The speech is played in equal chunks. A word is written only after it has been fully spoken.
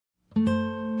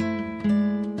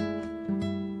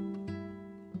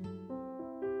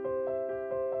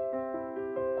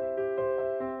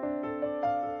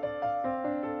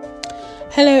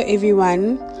Hello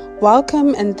everyone,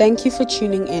 welcome and thank you for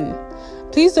tuning in.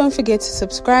 Please don't forget to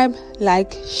subscribe,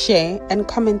 like, share and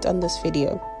comment on this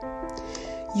video.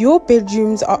 Your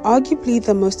bedrooms are arguably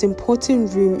the most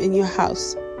important room in your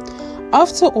house.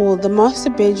 After all, the master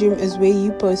bedroom is where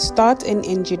you both start and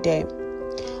end your day,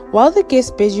 while the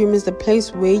guest bedroom is the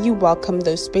place where you welcome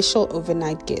those special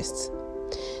overnight guests.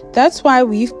 That's why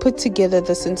we've put together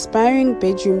this inspiring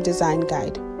bedroom design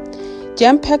guide.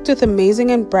 Jam-packed with amazing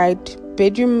and bright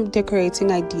bedroom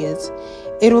decorating ideas,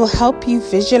 it will help you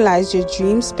visualize your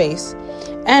dream space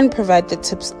and provide the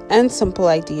tips and simple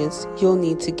ideas you'll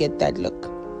need to get that look.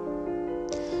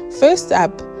 First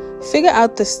up, figure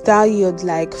out the style you'd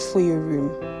like for your room.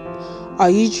 Are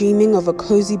you dreaming of a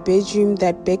cozy bedroom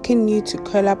that beckons you to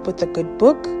curl up with a good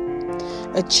book?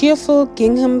 A cheerful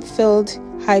gingham-filled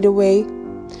hideaway?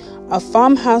 A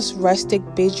farmhouse rustic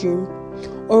bedroom?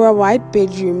 Or a white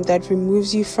bedroom that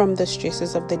removes you from the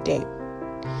stresses of the day?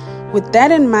 With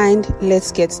that in mind,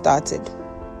 let's get started.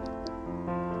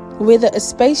 Whether a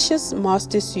spacious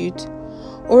master suite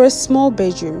or a small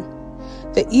bedroom,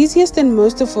 the easiest and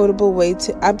most affordable way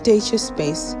to update your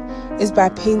space is by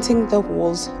painting the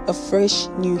walls a fresh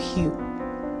new hue.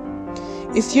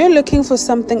 If you're looking for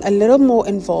something a little more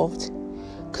involved,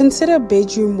 consider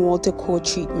bedroom wall decor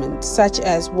treatment such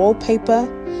as wallpaper,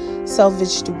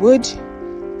 salvaged wood,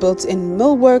 built-in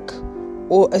millwork,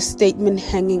 or a statement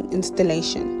hanging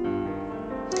installation.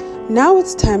 Now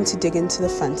it's time to dig into the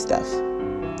fun stuff.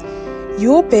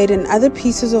 Your bed and other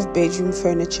pieces of bedroom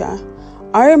furniture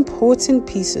are important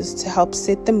pieces to help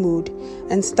set the mood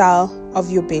and style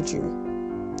of your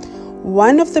bedroom.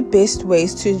 One of the best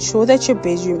ways to ensure that your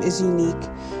bedroom is unique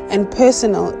and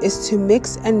personal is to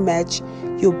mix and match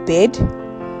your bed,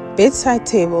 bedside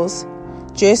tables,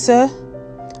 dresser,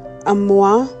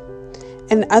 armoire,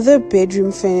 and other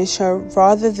bedroom furniture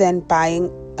rather than buying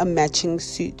a matching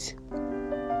suit.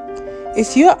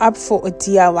 If you're up for a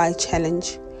DIY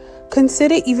challenge,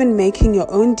 consider even making your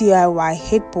own DIY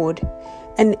headboard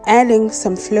and adding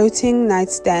some floating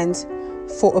nightstands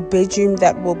for a bedroom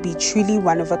that will be truly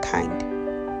one of a kind.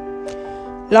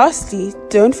 Lastly,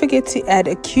 don't forget to add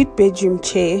a cute bedroom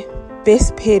chair,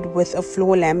 best paired with a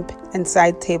floor lamp and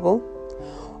side table,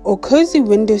 or cozy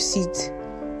window seat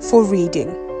for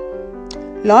reading.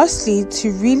 Lastly,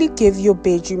 to really give your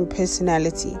bedroom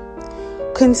personality,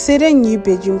 consider new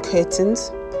bedroom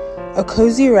curtains, a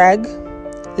cozy rug,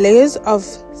 layers of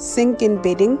sink and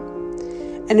bedding,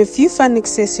 and a few fun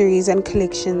accessories and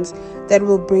collections that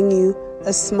will bring you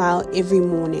a smile every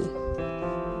morning.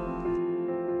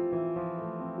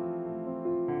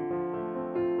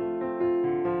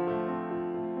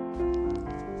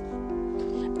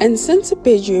 And since a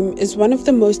bedroom is one of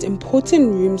the most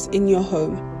important rooms in your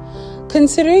home,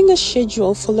 considering a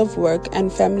schedule full of work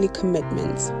and family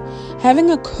commitments, having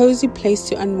a cozy place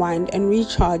to unwind and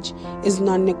recharge is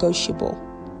non-negotiable.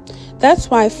 That's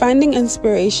why finding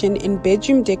inspiration in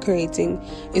bedroom decorating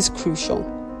is crucial.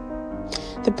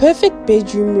 The perfect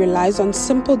bedroom relies on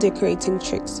simple decorating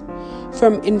tricks,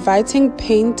 from inviting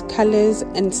paint colors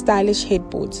and stylish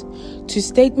headboards to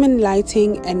statement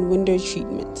lighting and window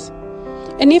treatments.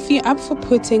 And if you're up for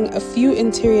putting a few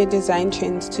interior design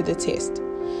trends to the test,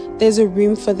 there's a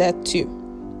room for that too.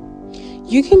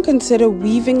 You can consider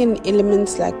weaving in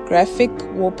elements like graphic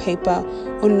wallpaper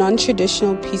or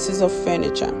non-traditional pieces of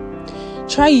furniture.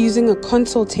 Try using a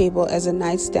console table as a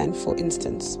nightstand, for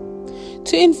instance,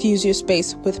 to infuse your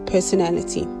space with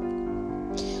personality.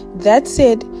 That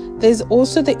said, there's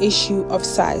also the issue of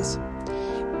size.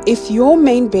 If your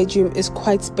main bedroom is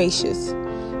quite spacious,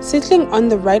 settling on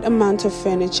the right amount of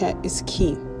furniture is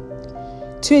key.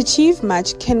 Too achieve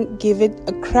much can give it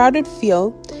a crowded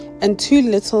feel, and too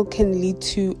little can lead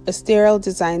to a sterile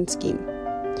design scheme.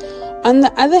 On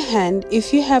the other hand,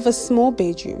 if you have a small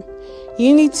bedroom,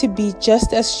 you need to be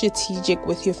just as strategic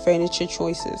with your furniture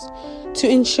choices to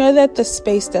ensure that the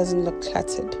space doesn't look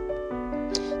cluttered.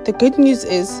 The good news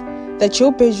is that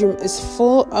your bedroom is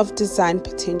full of design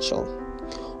potential.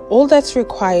 All that's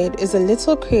required is a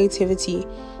little creativity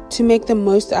to make the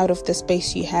most out of the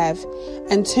space you have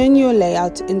and turn your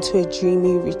layout into a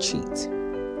dreamy retreat.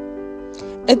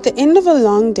 At the end of a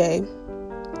long day,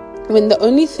 when the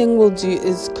only thing we'll do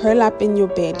is curl up in your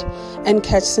bed and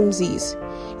catch some Z's,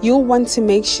 you'll want to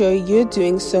make sure you're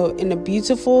doing so in a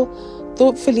beautiful,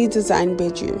 thoughtfully designed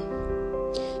bedroom.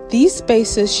 These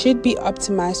spaces should be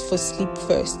optimized for sleep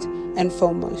first and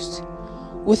foremost,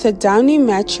 with a downy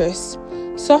mattress,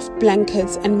 soft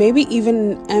blankets, and maybe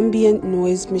even an ambient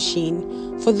noise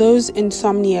machine for those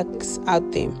insomniacs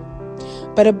out there.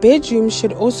 But a bedroom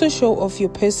should also show off your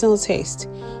personal taste,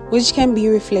 which can be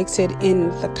reflected in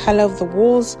the color of the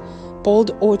walls,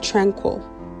 bold or tranquil,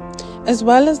 as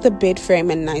well as the bed frame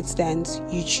and nightstands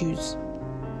you choose.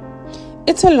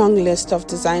 It's a long list of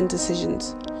design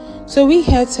decisions, so we're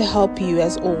here to help you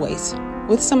as always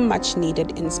with some much needed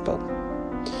inspo.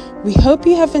 We hope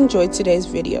you have enjoyed today's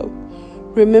video.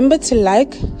 Remember to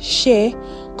like, share,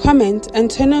 comment, and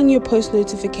turn on your post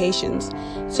notifications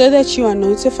so that you are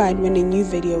notified when a new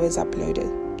video is uploaded.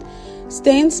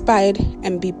 Stay inspired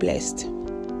and be blessed.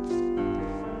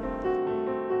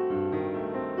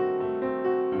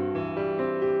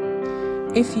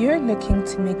 If you're looking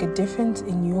to make a difference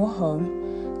in your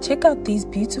home, check out these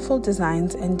beautiful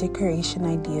designs and decoration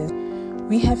ideas.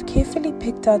 We have carefully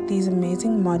picked out these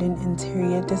amazing modern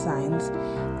interior designs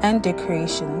and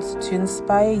decorations to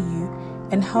inspire you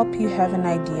and help you have an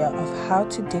idea of how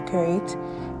to decorate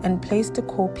and place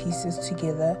decor pieces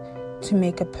together to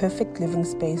make a perfect living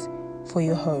space for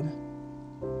your home.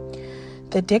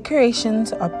 The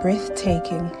decorations are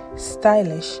breathtaking,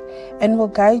 stylish, and will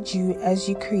guide you as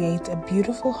you create a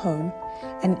beautiful home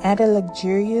and add a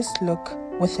luxurious look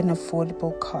with an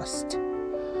affordable cost.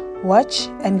 Watch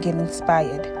and get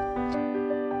inspired.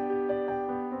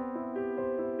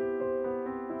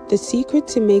 The secret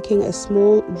to making a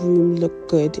small room look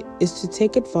good is to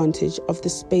take advantage of the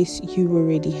space you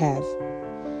already have.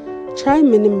 Try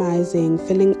minimizing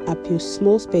filling up your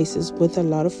small spaces with a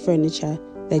lot of furniture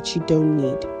that you don't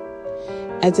need,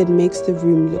 as it makes the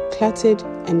room look cluttered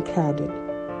and crowded.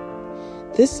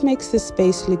 This makes the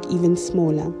space look even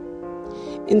smaller.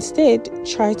 Instead,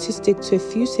 try to stick to a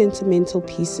few sentimental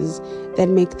pieces that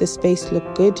make the space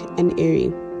look good and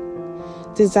airy.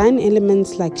 Design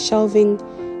elements like shelving,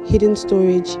 hidden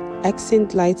storage,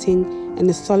 accent lighting, and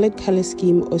a solid color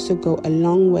scheme also go a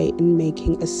long way in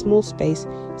making a small space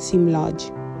seem large.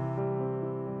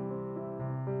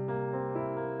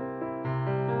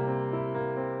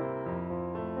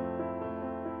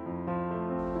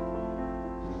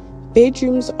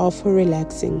 Bedrooms are for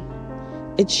relaxing.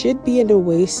 It should be an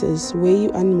oasis where you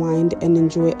unwind and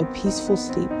enjoy a peaceful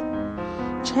sleep.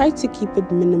 Try to keep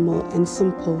it minimal and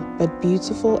simple, but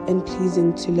beautiful and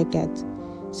pleasing to look at,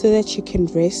 so that you can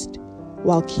rest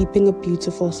while keeping a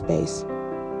beautiful space.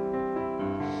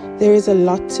 There is a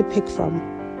lot to pick from.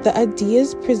 The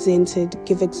ideas presented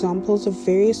give examples of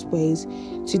various ways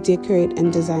to decorate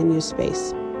and design your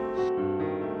space.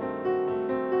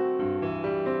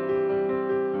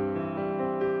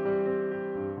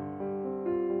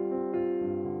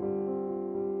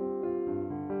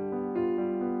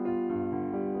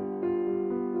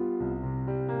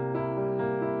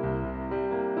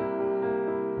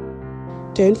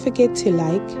 Don't forget to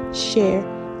like, share,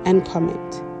 and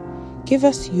comment. Give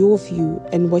us your view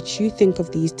and what you think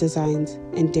of these designs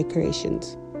and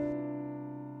decorations.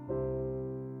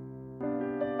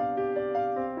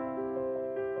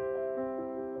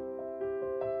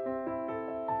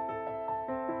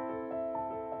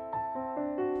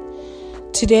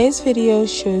 Today's video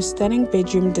shows stunning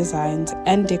bedroom designs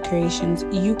and decorations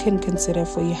you can consider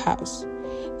for your house.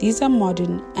 These are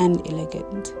modern and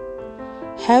elegant.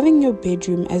 Having your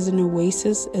bedroom as an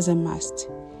oasis is a must.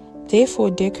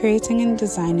 Therefore, decorating and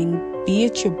designing, be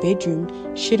it your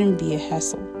bedroom, shouldn't be a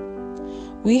hassle.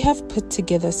 We have put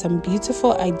together some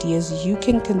beautiful ideas you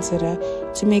can consider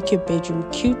to make your bedroom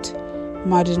cute,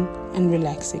 modern, and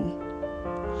relaxing.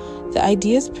 The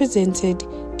ideas presented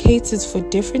caters for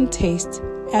different tastes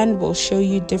and will show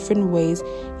you different ways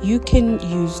you can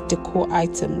use decor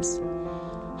items,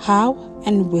 how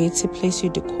and where to place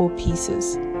your decor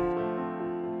pieces.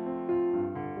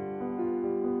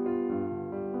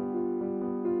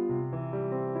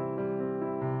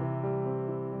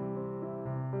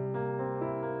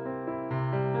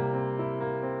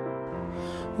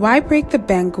 Why break the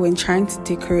bank when trying to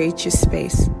decorate your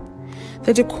space?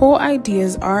 The decor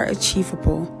ideas are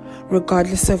achievable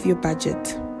regardless of your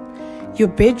budget. Your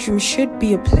bedroom should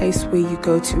be a place where you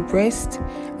go to rest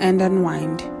and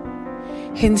unwind.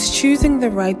 Hence, choosing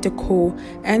the right decor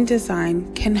and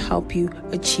design can help you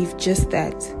achieve just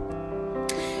that.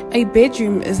 A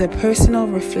bedroom is a personal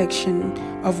reflection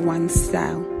of one's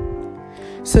style.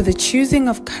 So the choosing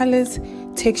of colors,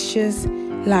 textures,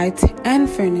 light, and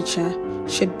furniture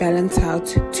should balance out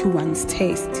to one's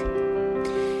taste.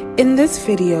 In this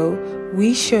video,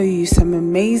 we show you some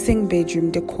amazing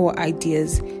bedroom decor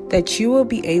ideas that you will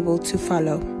be able to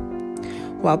follow,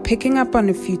 while picking up on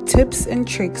a few tips and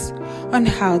tricks on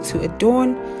how to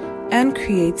adorn and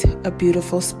create a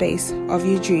beautiful space of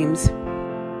your dreams.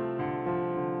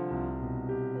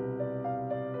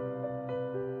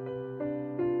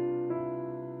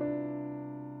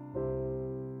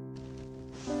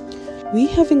 We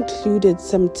have included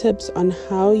some tips on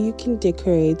how you can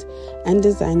decorate and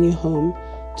design your home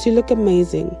to look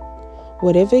amazing.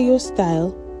 Whatever your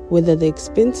style, whether the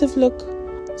expensive look,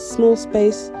 small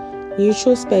space,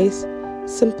 neutral space,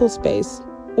 simple space,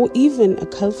 or even a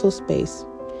colorful space,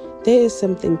 there is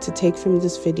something to take from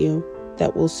this video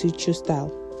that will suit your style.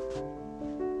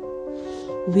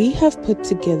 We have put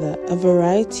together a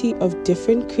variety of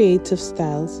different creative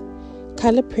styles,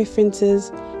 color preferences,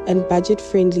 and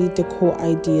budget-friendly decor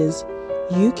ideas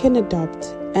you can adopt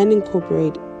and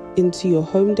incorporate into your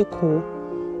home decor,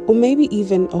 or maybe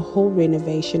even a whole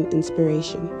renovation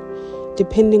inspiration,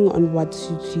 depending on what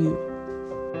suits you.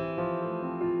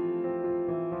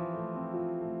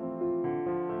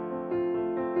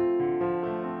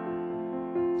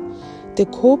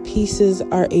 Decor pieces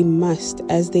are a must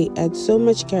as they add so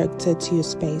much character to your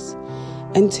space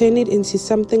and turn it into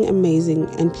something amazing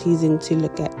and pleasing to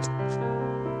look at.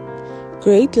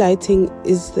 Great lighting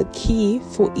is the key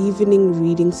for evening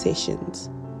reading sessions.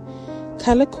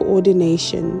 Color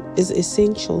coordination is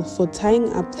essential for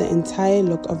tying up the entire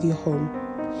look of your home.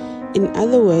 In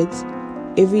other words,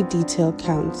 every detail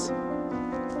counts.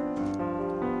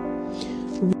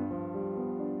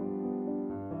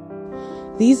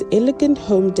 These elegant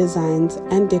home designs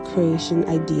and decoration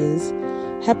ideas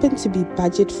happen to be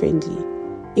budget friendly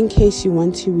in case you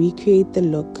want to recreate the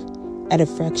look at a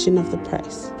fraction of the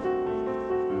price.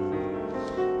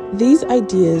 These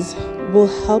ideas will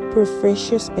help refresh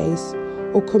your space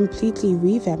or completely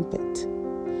revamp it.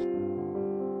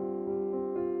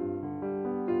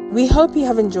 We hope you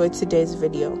have enjoyed today's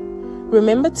video.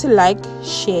 Remember to like,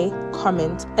 share,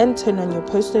 comment, and turn on your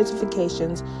post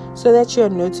notifications so that you are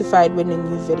notified when a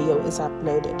new video is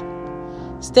uploaded.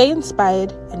 Stay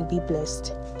inspired and be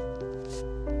blessed.